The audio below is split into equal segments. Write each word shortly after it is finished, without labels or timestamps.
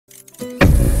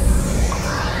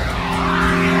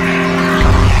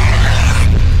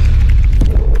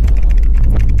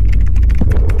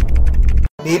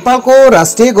नेपालको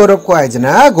राष्ट्रिय गौरवको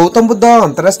आयोजना गौतम बुद्ध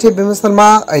अन्तर्राष्ट्रिय विमानस्थलमा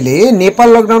अहिले नेपाल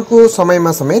लकडाउनको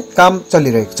समयमा समेत काम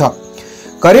चलिरहेको छ।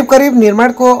 करिब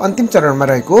निर्माणको अन्तिम चरणमा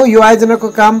रहेको यो आयोजनाको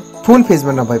काम फुल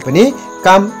फेजमा नभए पनि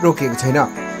काम रोकिएको छैन।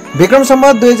 विक्रम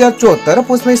सम्वत 2074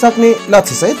 पुसमै सक्ने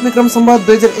लक्ष्यसहित विक्रम सम्वत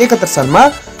 2071 सालमा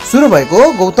सुरु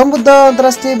भएको गौतम बुद्ध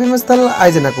अन्तर्राष्ट्रिय विमानस्थल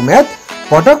आयोजनाको म्याद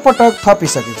पटक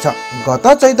थपिसकेको छ। गत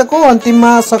चैतको अन्तिममा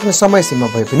सक्ने समय सीमा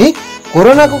भए पनि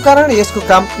कोरोनाको कारण यसको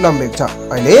काम लम्बिएको छ।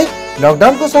 अहिले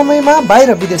लकडाउनको समयमा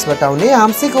बाहिर विदेशबाट आउने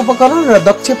आंशिक उपकरण र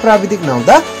दक्ष प्राविधिक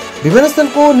नहुँदा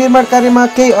विमानस्थलको निर्माण कार्यमा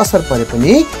केही असर परे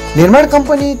पनि निर्माण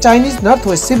company Chinese north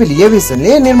West civil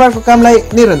एभिएसनले निर्माणको कामलाई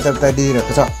निरन्तरता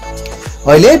दिइरहेको छ।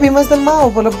 अहिले विमानस्थलमा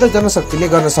उपलब्ध जनशक्तिले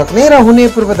गर्न सक्ने र हुने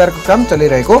पूर्वाधारको काम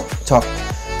चलिरहेको छ।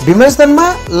 विमानस्थलमा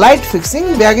light fixing,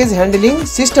 baggage handling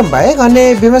system बाहेक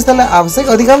अन्य विमानस्थललाई आवश्यक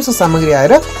अधिकांश सामग्री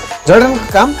आएर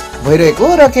जडानको काम भइरहेको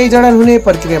र केही जडान हुने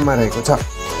प्रक्रियामा रहेको छ।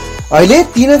 अहिले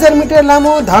 3000 मिटर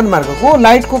लामो धान मार्गको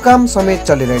लाइटको काम समेत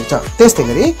चलिरहेको छ। त्यस्तै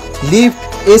गरी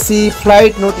lift, AC,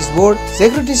 flight notice board,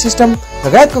 security system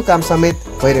लगायतको काम समेत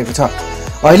भइरहेको छ।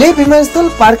 अहिले विमानस्थल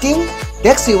पार्किङ,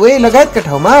 ट्याक्सी वे लगायतका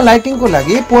ठाउँमा लाइटिङको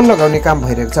लागि पोल लगाउने काम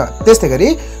भइरहेको छ। त्यस्तै गरी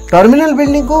टर्मिनल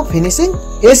बिल्डिङको फिनिसिङ,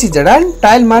 एसी जडान,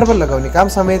 टाइल मार्बल लगाउने काम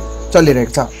समेत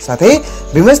चलिरहेको छ। साथै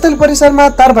विमानस्थल परिसरमा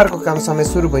तारबारको काम समेत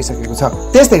सुरु भइसकेको छ।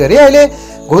 त्यस्तै गरी अहिले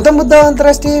गौतम बुद्ध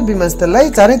अन्तर्राष्ट्रिय विमानस्थललाई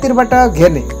चारैतिरबाट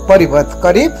घेर्ने परिपथ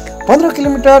करिब 15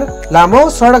 किलोमिटर लामो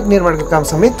सडक निर्माणको काम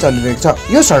समेत चलिरहेको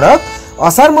छ। यो सडक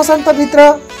असार मसान्तभित्र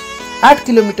 8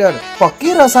 किलोमिटर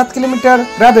पक्की र 7 किलोमिटर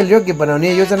ग्राभेल योग्य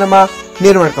बनाउने योजनामा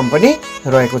निर्माण कम्पनी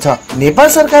रहेको छ। नेपाल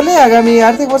सरकारले आगामी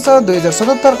आर्थिक वर्ष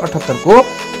 2077-78 को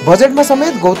बजेटमा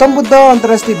समेत गौतम बुद्ध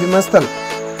अन्तर्राष्ट्रिय विमानस्थल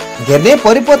घेर्ने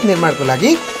परिपथ निर्माणको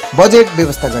लागि बजेट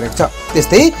व्यवस्था गरेको छ।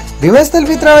 त्यस्तै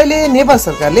विमानस्थलभित्र अहिले नेपाल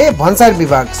सरकारले भन्सार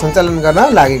विभाग सञ्चालन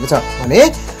गर्न लागेको छ भने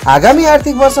आगामी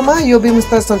आर्थिक वर्षमा यो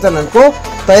विमानस्थल सञ्चालनको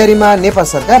तयारीमा नेपाल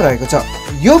सरकार रहेको छ।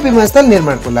 यो विमानस्थल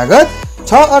निर्माणको लागत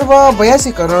 6 अर्ब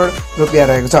 82 करोड रुपियाँ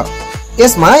रहेको छ।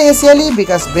 यसमा एसियाली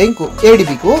विकास ब्याङ्कको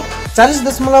एडीबीको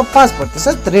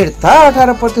 40.5% ऋण तथा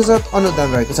 18% अनुदान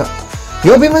रहेको छ।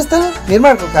 यो विमानस्थल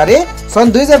निर्माणको कार्य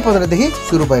सन् 2015 देखि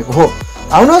सुरु भएको हो।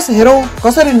 आउनुहोस् हेरौँ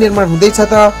कसरी निर्माण हुँदैछ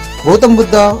त गौतम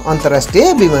बुद्ध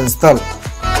अन्तर्राष्ट्रिय विमानस्थल।